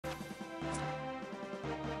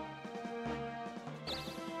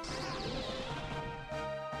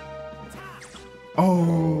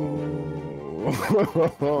Oh.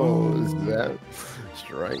 Oh, is that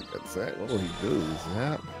strike attack? What will he do? Is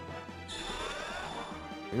that?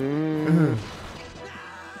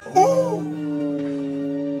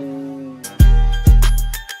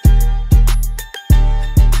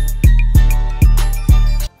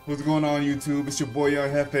 What's going on, YouTube? It's your boy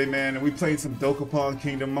Young Jefe, man, and we playing some Dokapon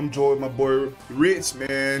Kingdom. I'm joined with my boy Rich,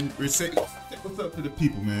 man. Rich, say what's up to the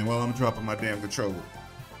people, man, while I'm dropping my damn controller.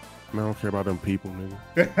 Man, I don't care about them people,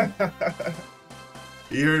 nigga.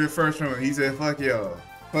 You heard it first from him. He said, fuck y'all.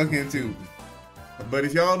 Fuck him too. But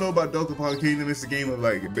if y'all know about Dokapon Kingdom, it's a game of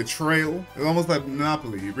like betrayal. It's almost like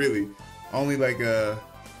Monopoly, really. Only like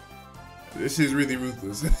this shit's really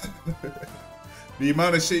ruthless. The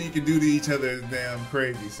amount of shit you can do to each other is damn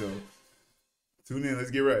crazy. So tune in,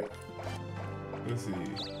 let's get right. Let's see.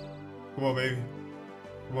 Come on, baby.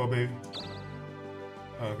 Come on, baby.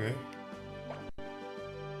 Okay.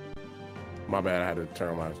 My bad, I had to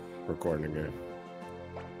turn my recording again.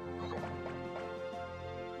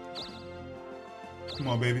 Come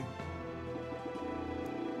on, baby.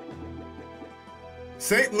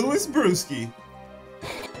 St. Louis Brewski.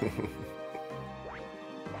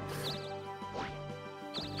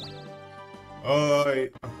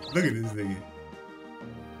 Look at this nigga.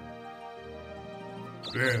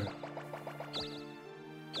 Damn.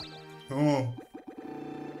 Come on.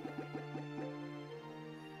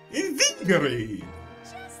 Invigorate.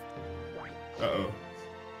 Uh-oh.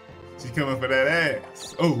 She coming for that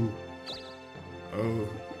ass. Oh. Oh.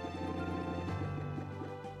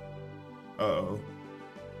 Uh-oh.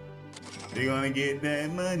 They gonna get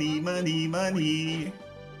that money, money, money.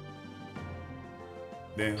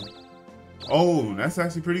 Damn. Oh, that's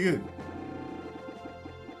actually pretty good.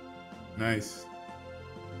 Nice.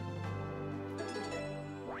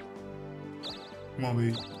 Come on,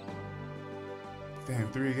 baby.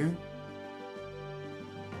 Damn, 3 again?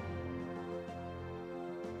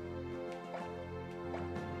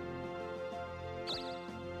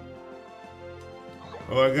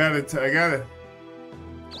 Oh, I gotta.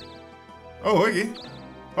 Oh, okay.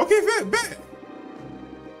 Okay, bet.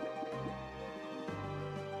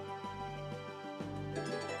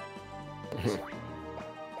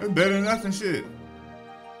 That's better than nothing, shit.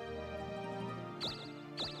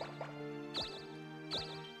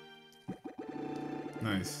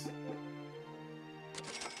 Nice.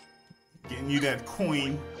 Getting you that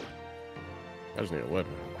coin. I just need a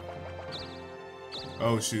weapon.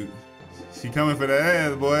 Oh, shoot. She coming for that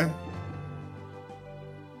ass, boy.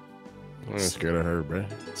 I ain't scared of her, bruh.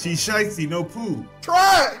 She shicey, no poo.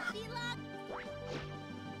 Try!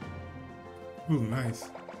 Ooh, nice.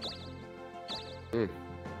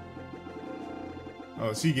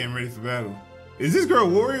 Oh, she getting ready for battle. Is this girl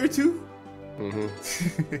warrior too? Mm-hmm.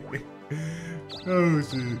 Oh,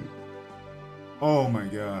 shit. Oh, my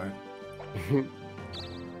God.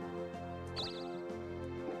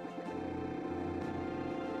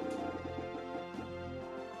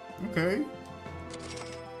 Okay.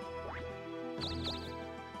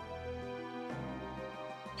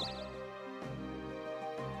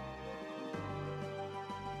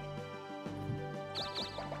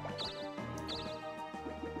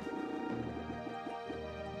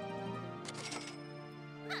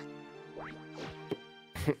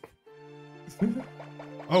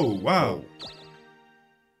 Oh, wow.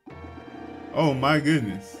 Oh, my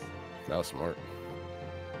goodness. That was smart.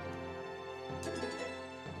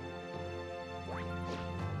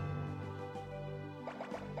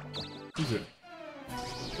 Who's it?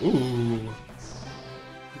 Ooh.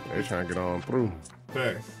 They're trying to get on through.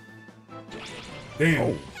 Facts. Damn.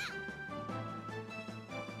 Oh.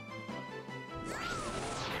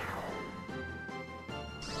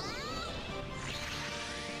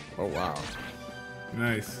 Oh, wow.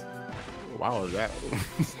 Nice. Wow, is that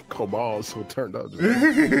Cobalt so turned up?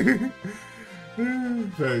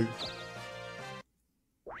 Thanks.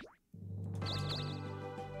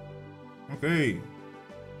 Okay.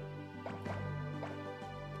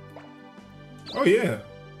 Oh, yeah.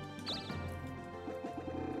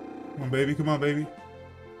 Come on, baby. Come on, baby.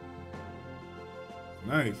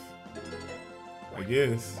 Nice. I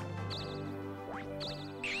guess.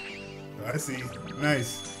 I see.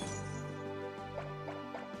 Nice.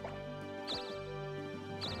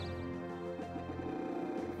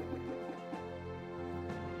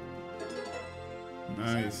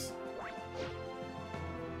 Nice.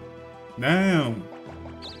 Damn.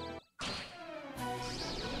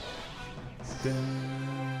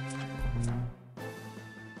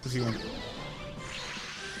 What's he want?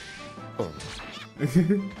 Oh.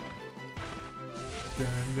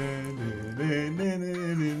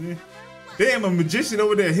 Damn, a magician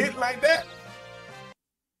over there hit like that?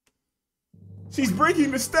 She's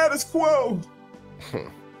breaking the status quo.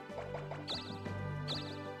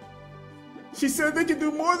 She said they can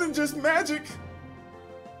do more than just magic.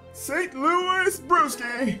 St. Louis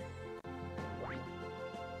Brewski.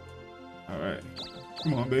 All right.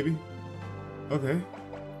 Come on, baby. Okay.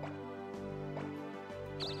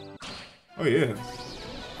 Oh, yeah.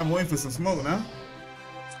 I'm waiting for some smoke now.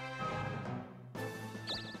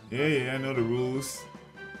 Yeah, I know the rules.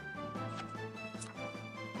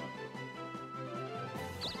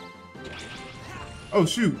 Oh,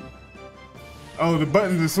 shoot. Oh, the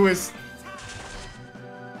buttons are switched.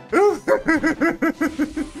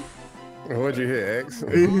 What'd you hit, X?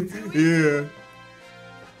 Yeah.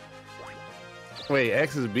 Wait,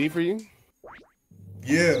 X is B for you?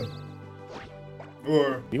 Yeah.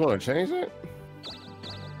 Or... You want to change that?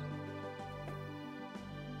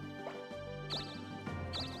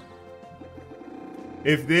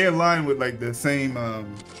 If they align with like the same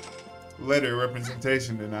letter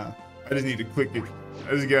representation, then I just need to click it.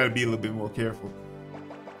 I just gotta be a little bit more careful.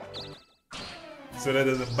 So that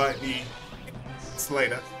doesn't bite me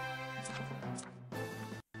later.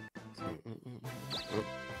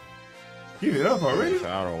 Give it up already?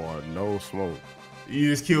 I don't want no smoke. You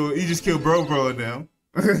just kill bro and them.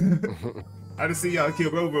 I just see y'all kill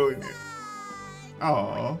bro in there.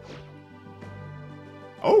 Aww.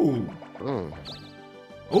 Oh.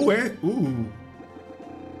 Oh, and ooh.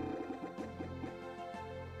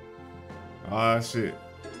 Ah, shit.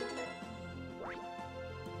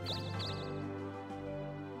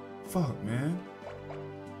 Fuck, man.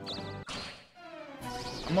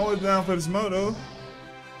 I'm always down for the smoke, though.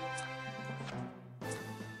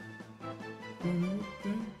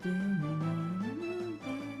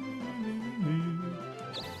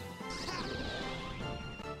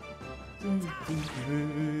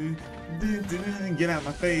 Get out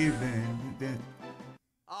my face, then.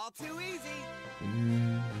 All too easy.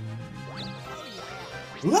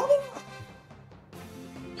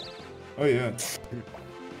 Oh yeah.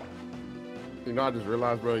 You know, I just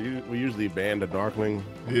realized, bro. We usually ban the Darkling.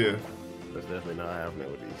 Yeah. That's definitely not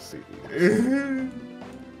happening with these CPs.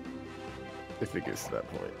 If it gets to that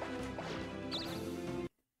point.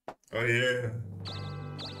 Oh yeah.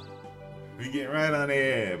 We getting right on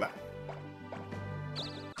there. Bye.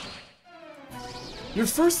 Your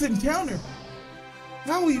first encounter.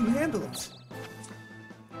 How will you handle it?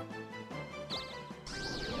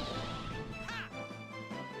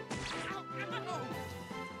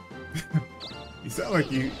 You sound like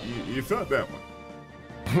you felt that one.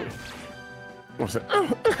 What's that?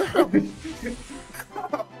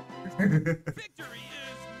 Victory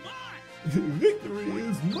is mine. Victory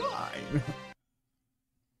is mine.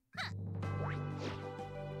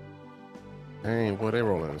 Dang, boy, they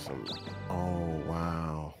rolling some. Oh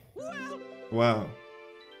wow. Wow.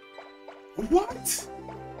 What?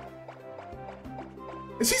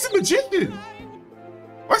 She's a magician.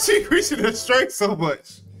 Why is she increasing her strength so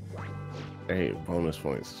much? Hey, bonus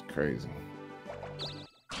points is crazy.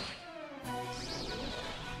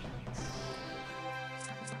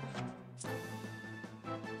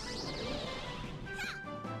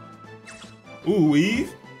 Ooh,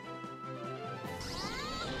 weave.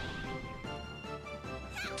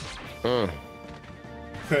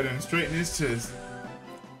 Cut him straight in his chest.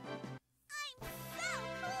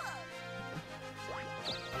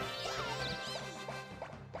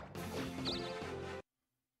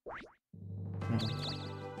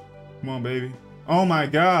 Come on, baby. Oh my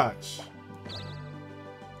gosh.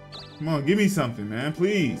 Come on, give me something, man.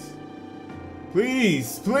 Please.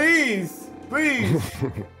 Please, please, please.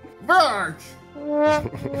 Fuck. Oh my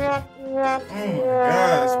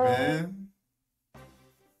gosh, man.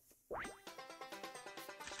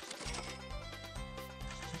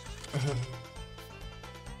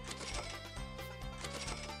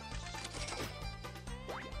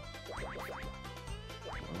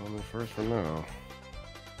 On the first for now.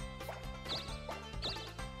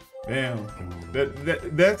 Damn,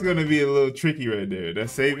 that's gonna be a little tricky right there.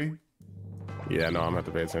 That's saving. Yeah, no, I'm gonna have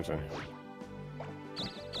to pay attention.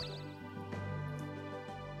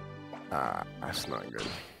 That's not good.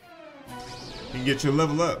 You can get your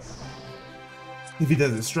level up if he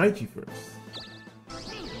doesn't strike you first.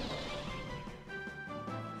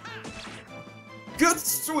 Good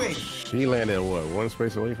swing. She landed what, one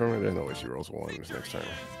space away from her? There's no way she rolls one this next turn.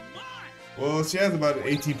 Well, she has about an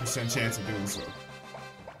 18% chance of doing so.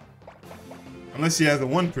 Unless she has a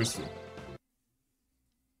 1%.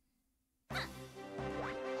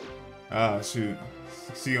 Ah, shoot.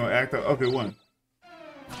 She gonna act up. Okay, 1.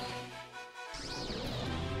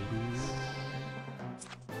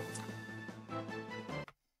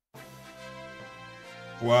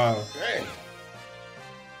 Wow. Dang.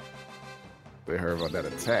 They heard about that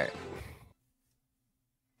attack.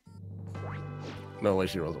 No way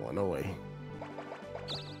she rolls one. No way.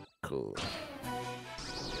 Cool.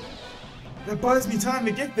 That buys me time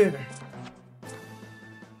to get there.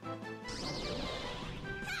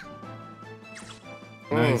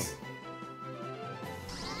 Nice.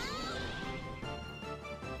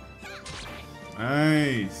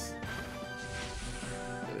 Nice.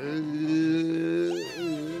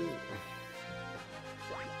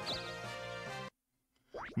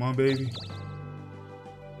 Come on, baby.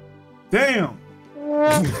 Damn.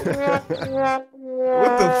 What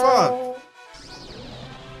the fuck?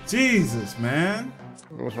 Jesus, man.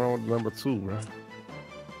 What's wrong with number 2, bro?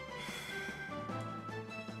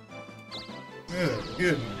 Yeah,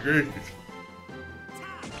 goodness gracious.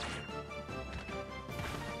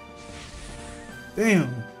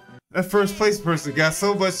 Damn. That first place person got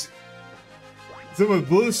so much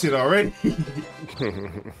bullshit already.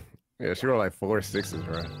 Yeah, she rolled like 4 6s,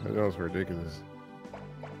 bro. That was ridiculous.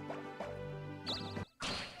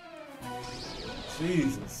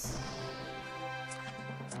 Jesus.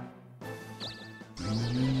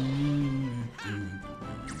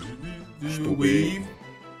 Stupid.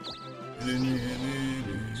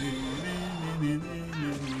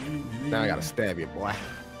 Now I gotta stab you, boy.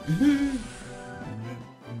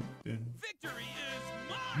 Victory is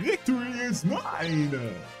mine. Victory is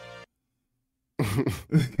mine.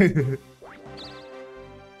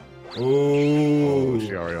 Oh,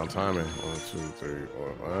 She already on timing. 1, 2, 3,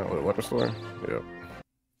 4, 5. What, weapon store? Yep.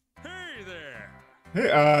 Hey there. hey,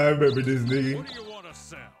 I remember this nigga. What do you want to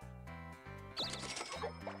sell?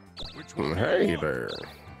 Which one? Hey there.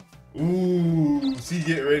 Ooh, she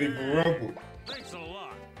get ready for Rumble. Thanks a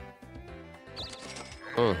lot.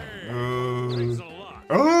 Uh. Thanks a lot.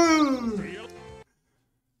 Oh, Deal?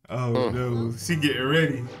 oh no, she getting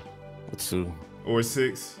ready. 2. Or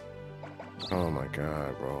 6. Oh my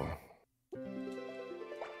god, bro.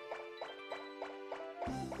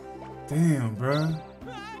 Damn, bruh.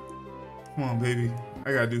 Come on, baby.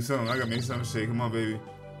 I gotta do something. I gotta make something shake. Come on, baby.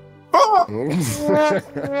 Oh!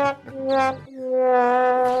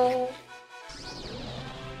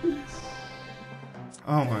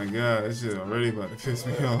 Oh my god, this shit already about to piss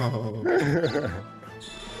me off.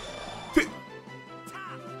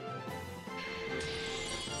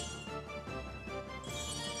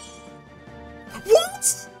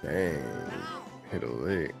 What? Dang. Hit a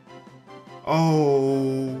leg.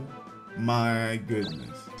 Oh my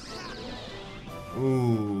goodness.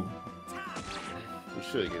 Ooh. You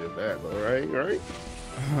should get it back, though, right? Right?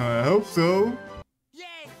 I hope so. Yay!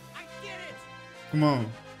 I did it! Come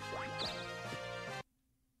on.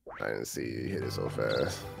 I didn't see you hit it so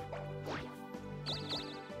fast.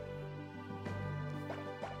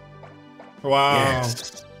 Wow.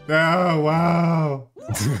 Yes. Oh, wow.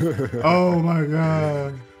 Oh my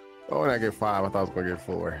god. Oh, and I get 5. I thought I was gonna get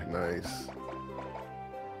 4. Nice.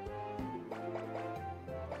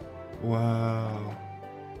 Wow.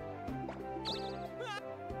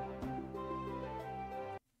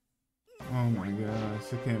 Oh my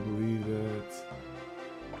gosh, I can't believe that.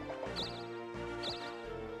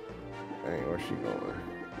 Dang, where's she going?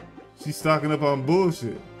 She's stocking up on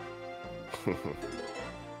bullshit.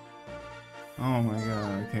 Oh my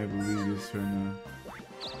god, I can't believe this right now.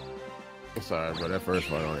 Sorry, but that first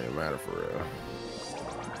one don't even matter for real.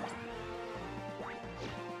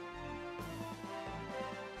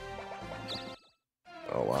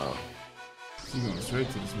 Oh wow. She's going straight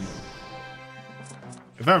to the smoke.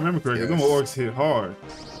 If I remember correctly, Yes. them orcs hit hard.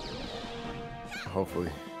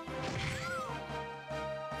 Hopefully.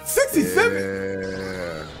 67!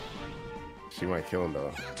 Yeah. She might kill him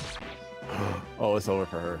though. Oh, it's over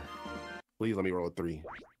for her. Please let me roll a 3.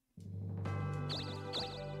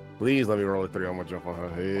 Please let me roll a 3. I'm gonna jump on her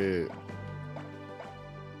head.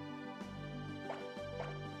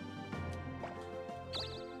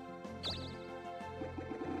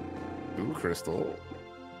 Ooh, Crystal.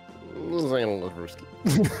 This ain't look risky.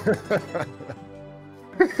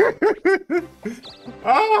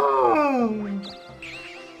 Oh!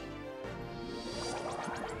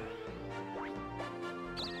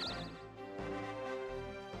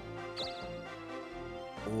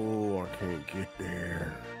 Oh, I can't get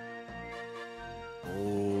there.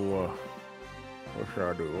 Oh, what should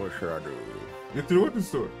I do? What should I do? Get through the weapon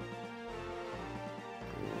store.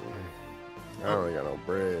 I don't even got no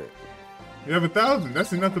bread. You have 1,000.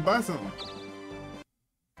 That's enough to buy something.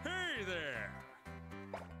 Hey there.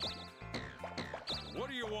 What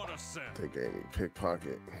do you want to sell? They gave me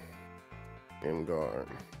pickpocket and guard.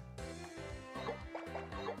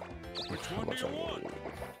 Which How one much do I you want? need?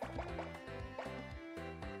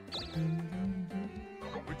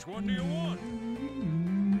 Which Which one do you want?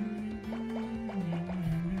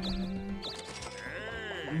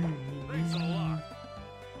 Hey, thanks a lot.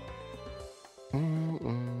 Hey,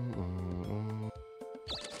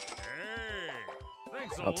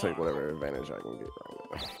 thanks a lot. I'll take whatever advantage I can get right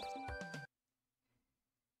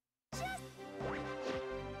now.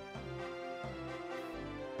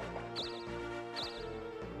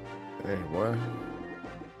 Hey, what?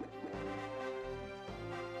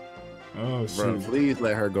 Oh, Bro, shit. please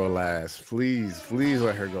let her go last. Please, please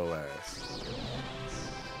let her go last.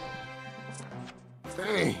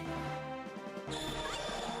 Dang.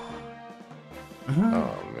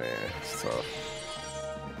 Oh, man. It's tough.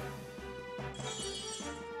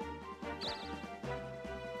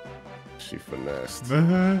 She finessed.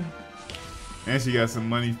 And she got some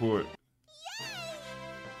money for it.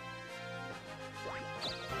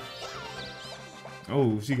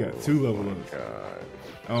 Oh, she got 2 level ups. God.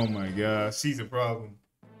 Oh my god, she's a problem.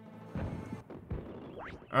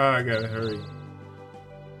 Oh, I gotta hurry.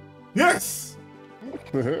 Yes!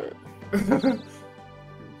 Oh,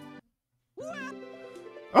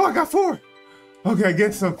 I got 4! Okay, I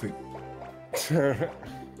get something.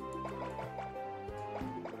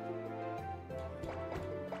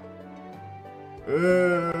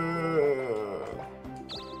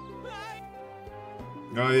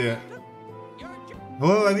 Oh yeah.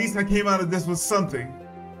 Well, at least I came out of this with something.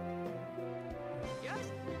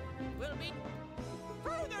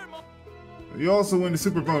 You also win the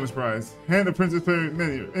super bonus prize. Hand the princess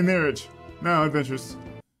menu in marriage. Now, adventures.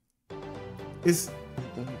 It's.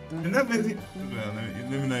 And that makes me. Well,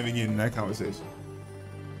 let me not even get in that conversation.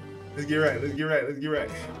 Let's get right. Let's get right. Let's get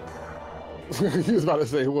right. He was about to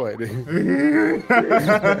say what?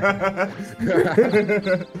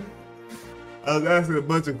 I was asking a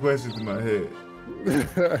bunch of questions in my head.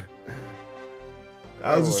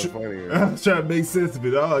 I was trying to make sense of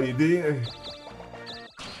it all. You did.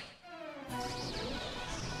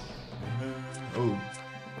 Oh.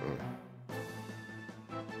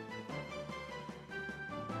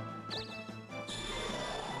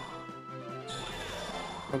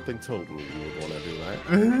 Something told me you would want to do that.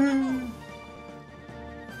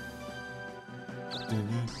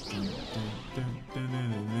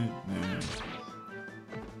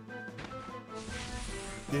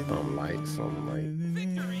 Some light, some light.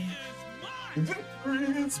 Victory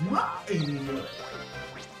is mine.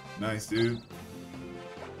 Nice, dude.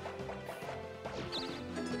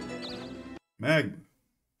 Magma.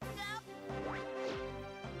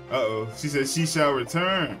 Uh-oh. She said she shall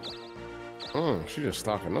return. She just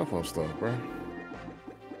stocking up on stuff, bro.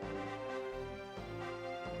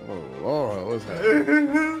 Oh, Lord, what's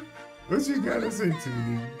happening? What you gotta say to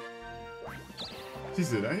me? She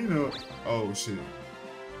said, I know. Oh, shit.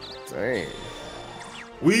 Dang.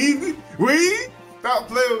 We? Stop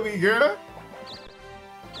playing with me, girl.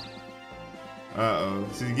 Uh-oh.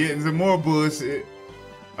 She's getting some more bullshit.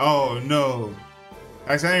 Oh, no.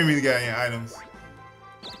 Actually, I ain't really got any items.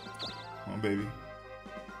 Come on, baby.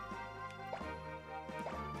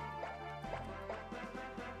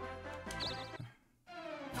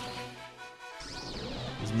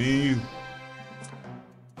 It's me and you.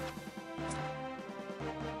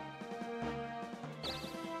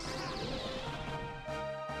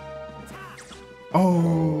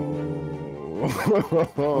 Oh.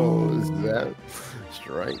 Is that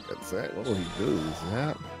strike? That's that. What will he do? Is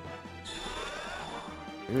that?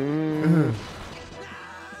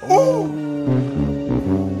 Oh.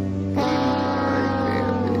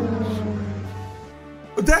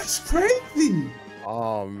 That's crazy.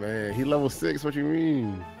 Oh man, he level 6. What you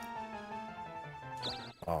mean?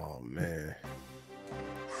 Oh man.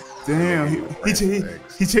 Damn, he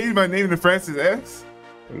changed my name to Francis X?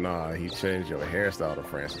 Nah, he changed your hairstyle to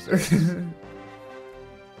Francis X.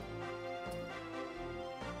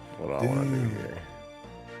 What do I want to do here?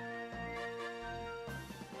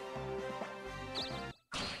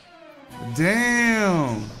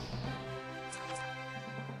 Damn.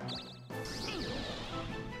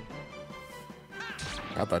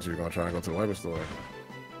 I thought you were gonna try and go to the weapon store.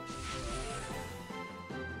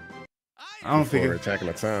 I don't think we're attacking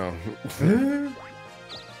the town.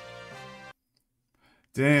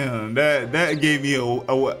 Damn, that gave me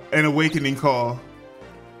an awakening call.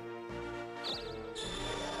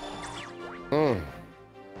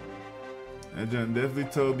 That John definitely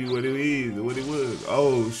told me what it is, what it was.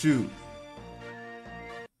 Oh shoot.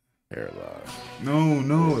 Hair loss. No.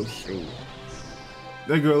 Oh, shoot.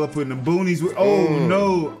 That girl up in the boonies with. Oh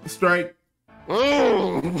no, strike.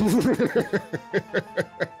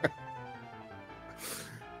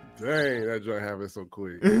 Dang, that joint happened so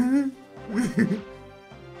quick.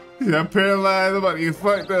 I'm paralyzed. I'm about to get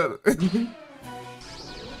fucked up.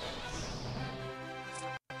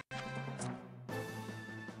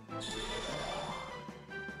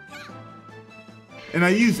 And I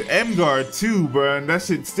used M guard too, bro, and that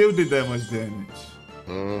shit still did that much damage.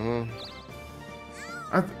 Mm-hmm.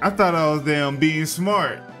 I thought I was damn being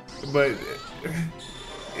smart, but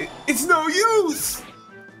it's no use.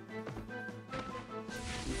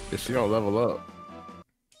 If she don't level up,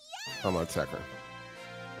 I'm gonna attack her.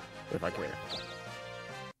 If I can.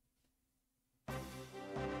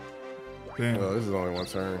 Damn. Well, this is only one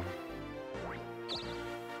turn.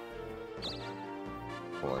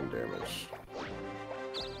 1 damage.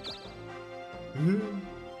 Dang,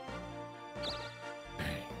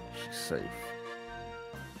 she's safe.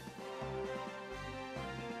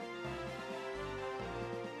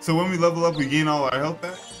 So when we level up, we gain all our health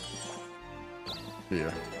back?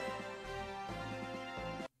 Yeah.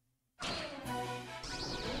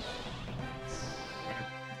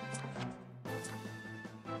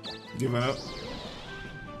 Giving up.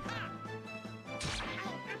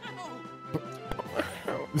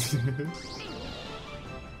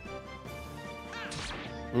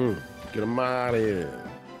 Get him out of here.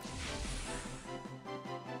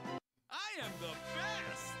 I am the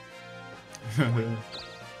best.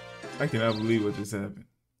 I cannot believe what just happened.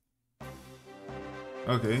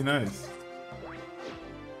 Okay, nice.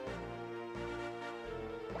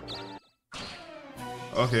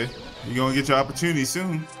 Okay, you're gonna get your opportunity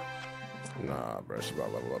soon. Nah, bro, she about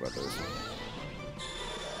to level up after this one.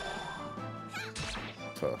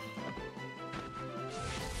 Tough.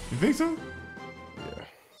 You think so? Yeah.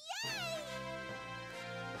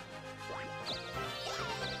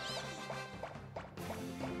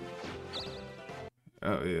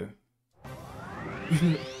 Oh yeah.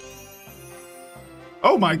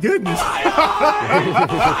 Oh my goodness! I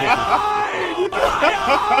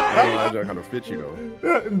don't kind of fit you though.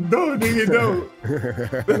 No, nigga, no.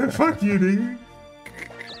 Fuck you, nigga.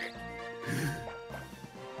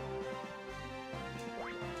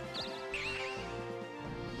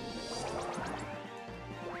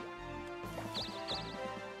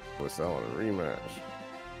 What's that on a rematch?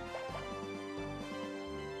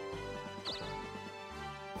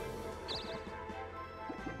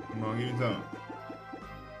 Come on, give me time.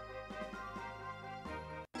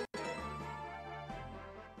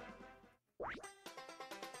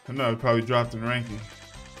 I know I probably dropped in ranking.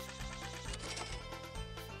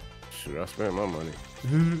 Shoot, I spent my money.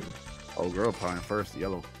 Old girl playing first,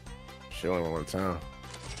 yellow. She only went to town.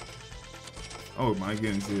 Oh my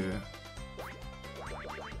goodness, yeah.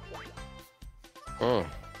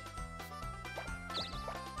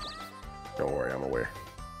 Don't worry, I'm aware.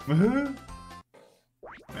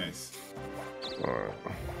 Nice. Alright.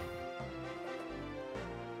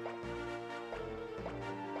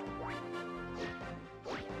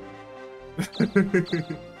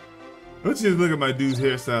 Don't you just look at my dude's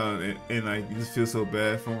hairstyle and like you just feel so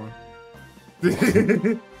bad for him?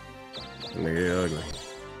 Nigga ugly.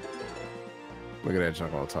 Look at that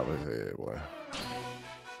chunk on top of his head, boy.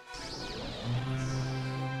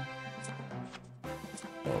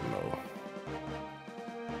 Oh no.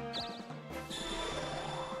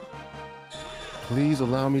 Please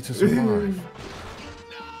allow me to survive.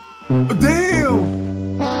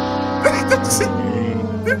 Damn!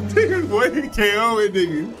 That nigga's way KO it,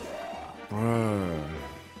 nigga. Bruh.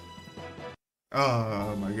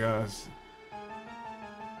 Oh my gosh.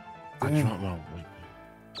 I Damn. dropped my weapon.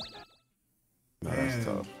 Nah, that's Damn.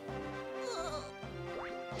 tough.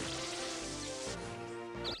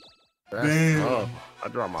 That's Damn. tough. I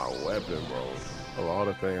dropped my weapon, bro. Of all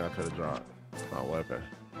the things I could have dropped, my weapon.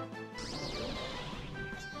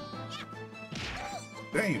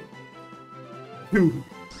 Damn. Dude.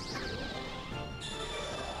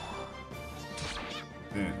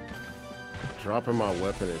 Damn. Dropping my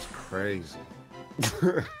weapon is crazy.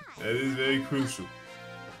 That is very crucial.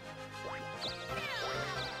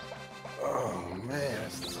 Oh man,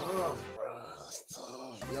 it's tough, bro. It's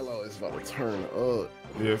tough. Yellow is about to turn up.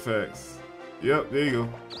 Yeah, facts. Yep, there you go.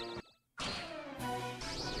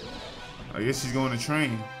 I guess she's going to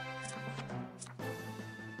train.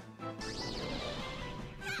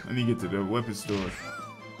 I need to get to the weapon store.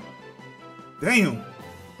 Damn.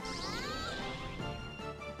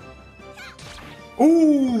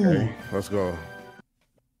 Ooh. Okay, let's go.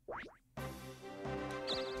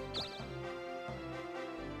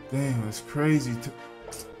 Damn, it's crazy.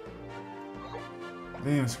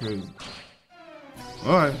 Damn, it's crazy.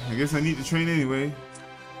 Alright, I guess I need to train anyway.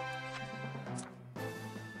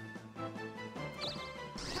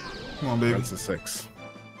 Come on, baby. That's a 6.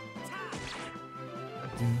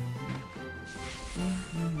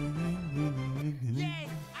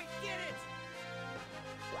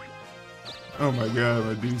 Oh my god,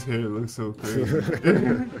 my dude's hair looks so crazy.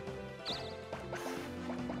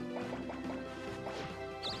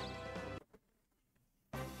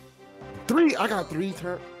 3. I got 3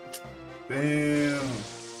 turns. Damn.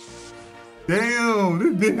 Damn,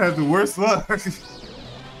 this bitch has the worst luck.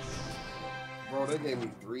 Bro, they gave me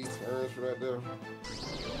 3 turns for that there.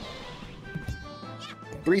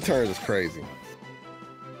 3 turns is crazy.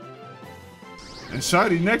 And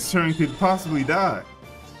Shotty next turn could possibly die.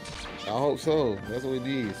 I hope so. That's what we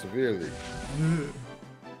need, severely.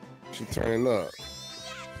 She turning up.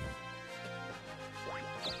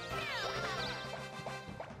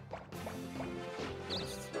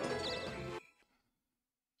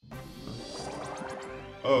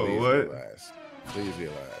 Oh, Please what? be last. Please be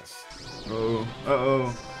last. Uh-oh.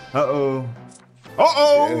 Uh-oh. Uh-oh.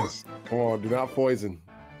 Uh-oh! Yes. Come on, do not poison.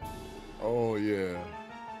 Oh, yeah.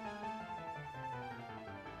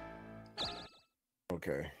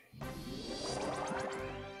 Okay.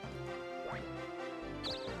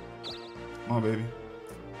 Come on, baby.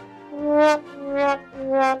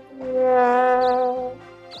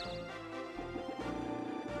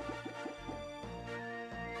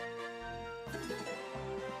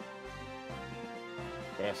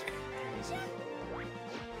 That's crazy.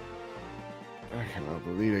 I cannot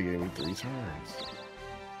believe they gave me 3 turns.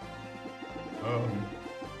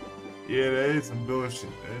 Yeah, that is some bullshit.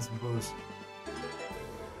 That is some bullshit.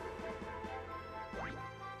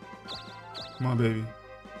 Come on, baby.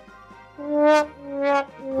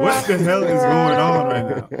 What the hell is going on right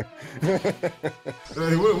now?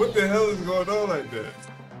 Like, what the hell is going on like that?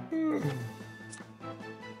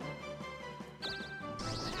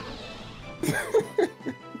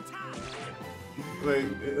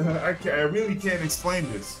 Like, I really can't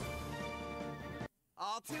explain this.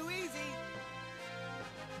 All too easy.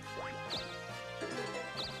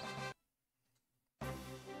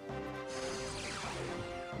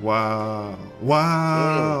 Wow.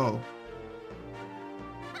 Wow.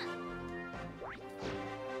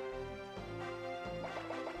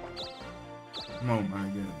 Oh my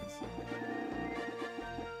goodness.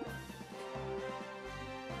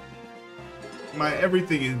 My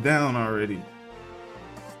everything is down already.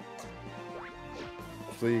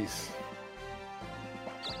 Please.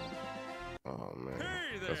 Oh man.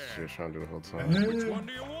 Hey That's what there. you're trying to do the whole time. Which one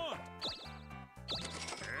do you want?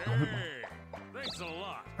 Hey, thanks a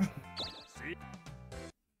lot. See?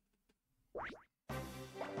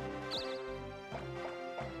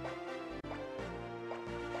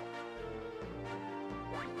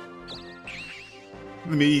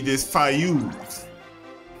 Let me eat this fayous.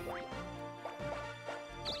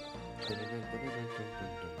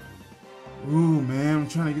 Ooh, man, I'm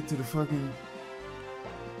trying to get to the fucking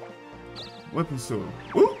weapon store.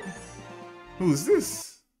 Ooh. Who's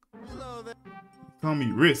this? Hello there. Call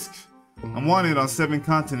me Risk. I'm wanted on 7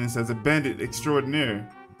 continents as a bandit extraordinaire.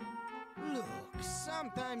 Look,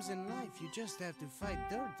 sometimes in life you just have to fight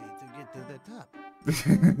dirty to get to the top.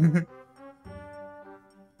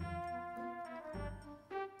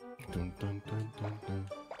 Dun, dun, dun, dun, dun.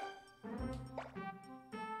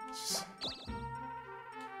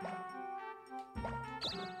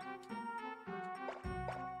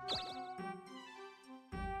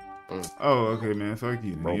 Oh, okay, man. Fuck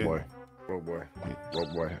you. Bro nigga. boy. Bro boy. Bro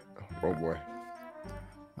boy. Bro boy.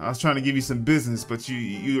 I was trying to give you some business, but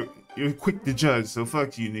you're quick to judge, so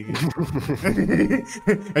fuck you, nigga.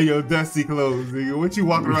 Hey, yo, dusty clothes, nigga. What you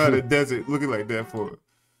walking around the desert looking like that for?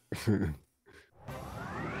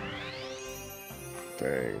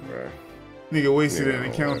 Dang, bro. Nigga wasted Yeah, an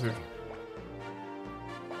encounter.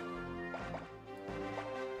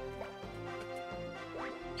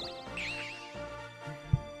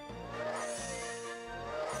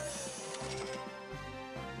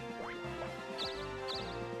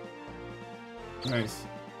 Nice.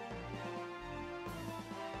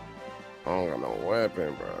 I don't got no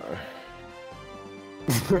weapon, bro.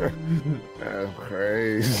 That's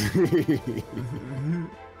crazy.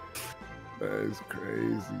 That is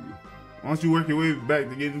crazy. Why don't you work your way back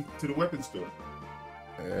to get into the weapon store?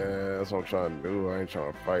 Yeah, that's what I'm trying to do. I ain't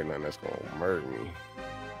trying to fight nothing that's gonna murder me.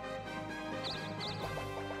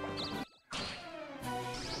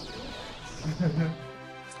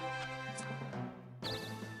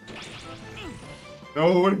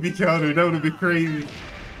 Oh, what if he countered? That would have been crazy.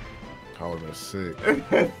 I would have been sick.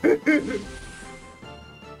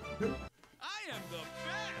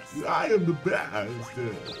 I am the best. I am the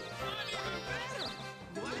best.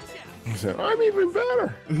 He said, I'm even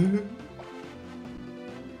better.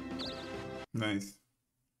 Nice.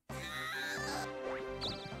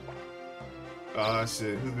 Ah,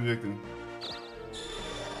 shit. Who's the victim?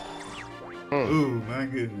 Ooh, my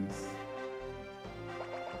goodness.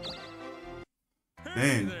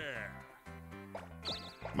 Damn. there.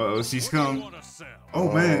 Uh-oh, she's What do you come. want to sell? Oh,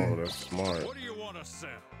 Oh, man. that's smart. What do you want to sell?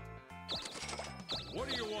 What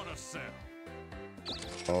do you want to sell?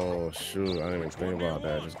 Oh shoot, I didn't even think about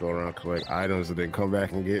that. Just go around collect items and then come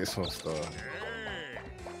back and get some stuff. Hey,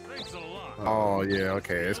 thanks a lot. Oh yeah,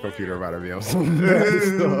 okay. This computer about to be on some bad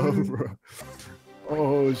stuff, bro.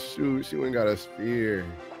 Oh shoot, she went got a spear.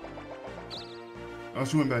 Oh,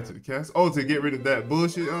 she went back to the castle. Oh, to get rid of that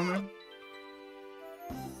bullshit on there?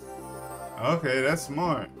 Okay, that's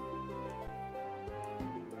smart.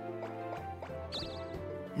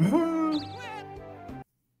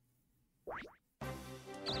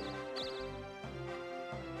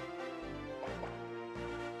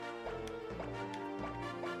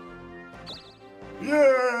 Yay!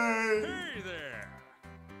 Hey there.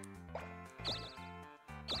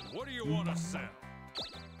 What do you want to sell?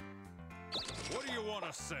 What do you want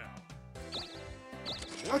to sell?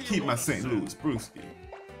 What I'll do you keep my wanna St. sell? Louis brewski.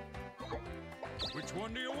 Which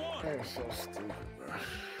one do you want? That's so stupid,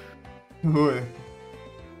 bro. Boy.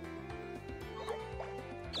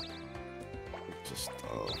 Just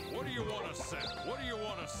What do you want to sell? What do you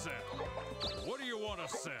want to sell? What do you want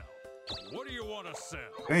to sell? What do you want to sell?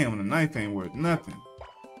 Damn, the knife ain't worth nothing.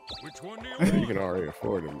 Which one do you you want? can already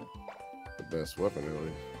afford them. The best weapon, at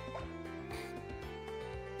least.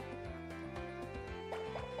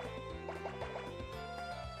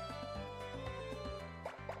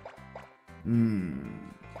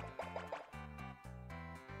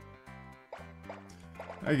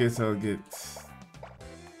 I guess I'll get.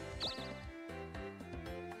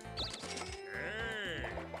 Hey,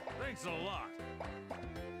 thanks a lot.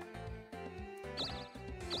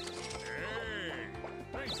 Hey,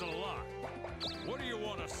 thanks a lot. What do you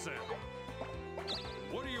want to sell?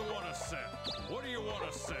 What do you want to sell? What do you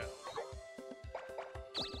want to sell?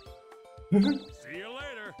 See you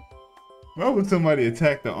later. Why would somebody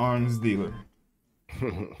attack the arms dealer?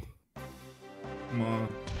 Come on.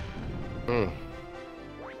 Mm.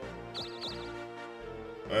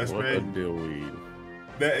 Oh, that's What a crazy. dillweed.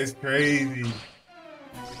 That is crazy.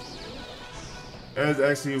 That is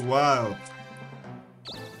actually wild.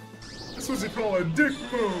 That's what you call a dick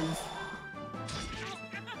move.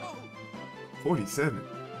 47.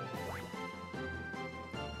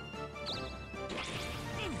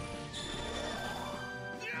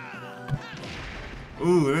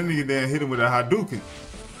 Ooh, that nigga damn hit him with a Hadouken.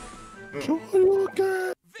 Victory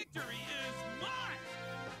is mine.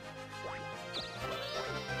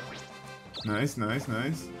 Nice, nice,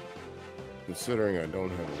 nice. Considering I don't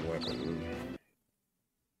have a weapon.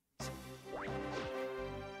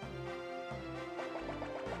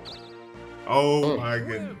 Oh my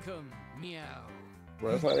goodness. Welcome, meow.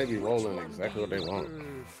 Bro, that's how they be rolling exactly what they want.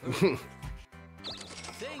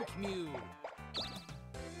 Thank you.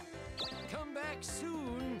 Come back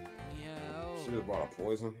soon, meow. She just bought a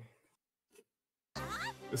poison.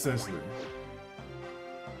 Essentially.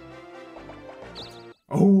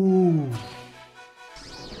 Oh.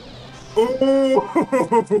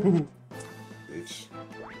 Oh. Bitch.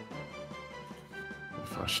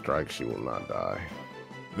 If I strike, she will not die.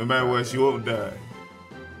 No matter what, she won't die.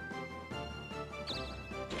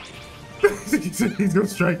 He said he's gonna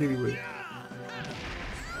strike anyway.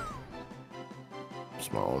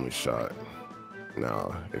 It's my only shot.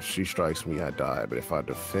 Now, if she strikes me, I die. But if I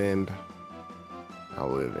defend, I'll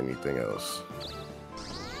live. Anything else.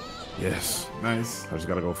 Yes. Nice. I just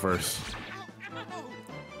gotta go first.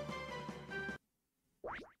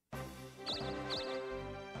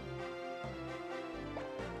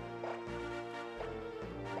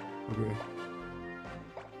 Okay.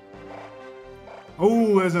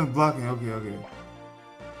 Oh, that's not blocking. Okay, okay.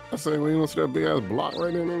 I say, when you want to see that big ass block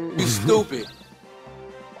right in there? Stupid.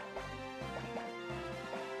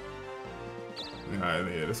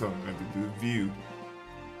 Yeah, that's what I meant to do. View.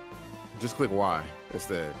 Just click Y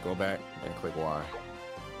instead. Go back and click Y.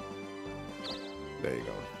 There you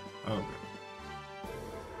go. Okay.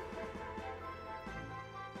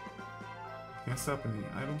 Can't stop in the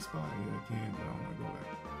item spot? Yeah, I can, but I want to go back.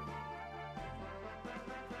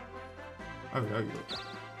 Okay, I'll go.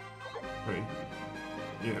 Wait.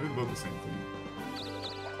 Yeah, they're both the same thing.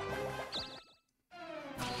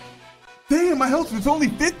 Damn, my health was only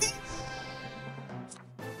 50?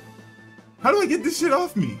 How do I get this shit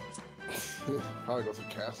off me? Probably go to the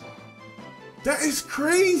castle. That is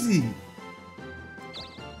crazy.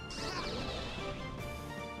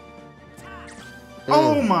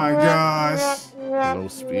 Oh my gosh. No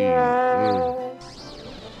speed. Mm.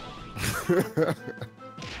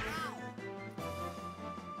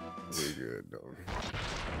 We're good, though.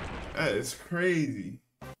 That is crazy.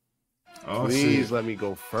 Oh, Please shit. let me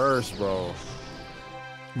go first, bro.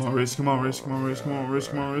 Come on, Rich. Come on, Rich. Come on, Rich. Come on, Rich.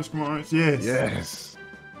 Come on, Rich. Come on, Rich. Yes. Yes.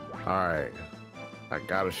 All right. I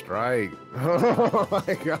got a strike. Oh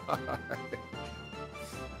my god. I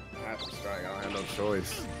have to strike. I don't have no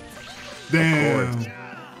choice. Damn. Of course,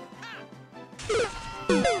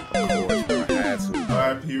 bro. I had to.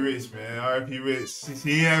 R.I.P. Rich, man. R.I.P. Rich.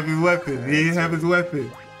 He didn't have his weapon. He didn't have his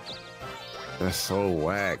weapon. That's so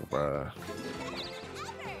whack, bro.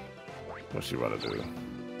 What's she about to do?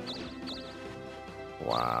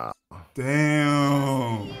 Wow.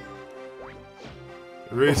 Damn.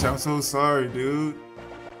 Rich, I'm so sorry, dude.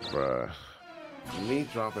 Bruh. Me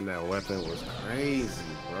dropping that weapon was crazy,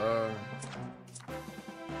 bruh.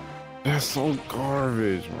 That's so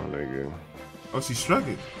garbage, my nigga. Oh, she struck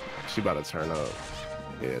it. She about to turn up.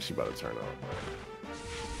 Yeah, she about to turn up.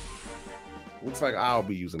 Looks like I'll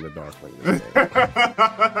be using the Darkling this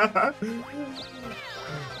game.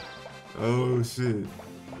 Oh, shit.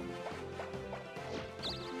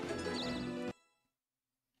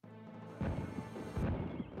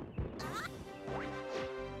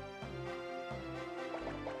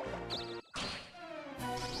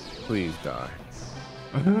 Please die.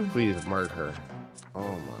 Please murder her. Oh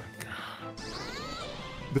my god.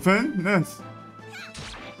 Defend? Yes.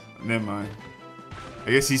 Never mind.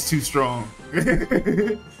 I guess he's too strong.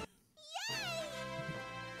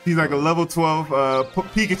 He's like a level 12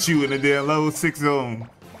 Pikachu in a damn level 6 zone.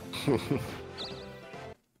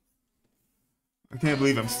 I can't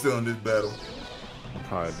believe I'm still in this battle. I'm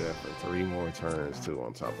probably dead for 3 more turns too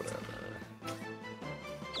on top of that, man.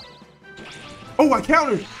 Oh, I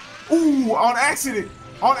countered! Ooh, on accident!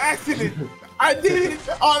 On accident! I did it!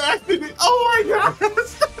 On accident! Oh my god!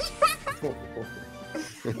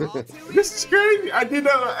 This is crazy! I did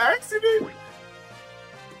that on accident!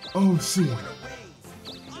 Oh shit.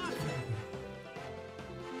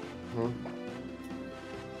 I'm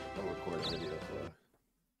recording a video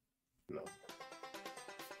for no.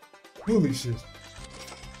 Holy shit.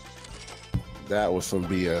 That was some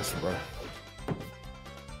BS, bro.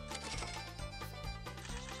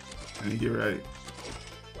 I think you're right.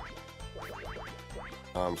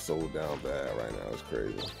 I'm so down bad right now. It's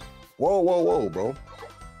crazy. Whoa, whoa, whoa, bro.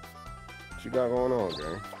 What you got going on,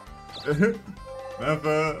 gang?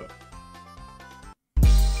 Never.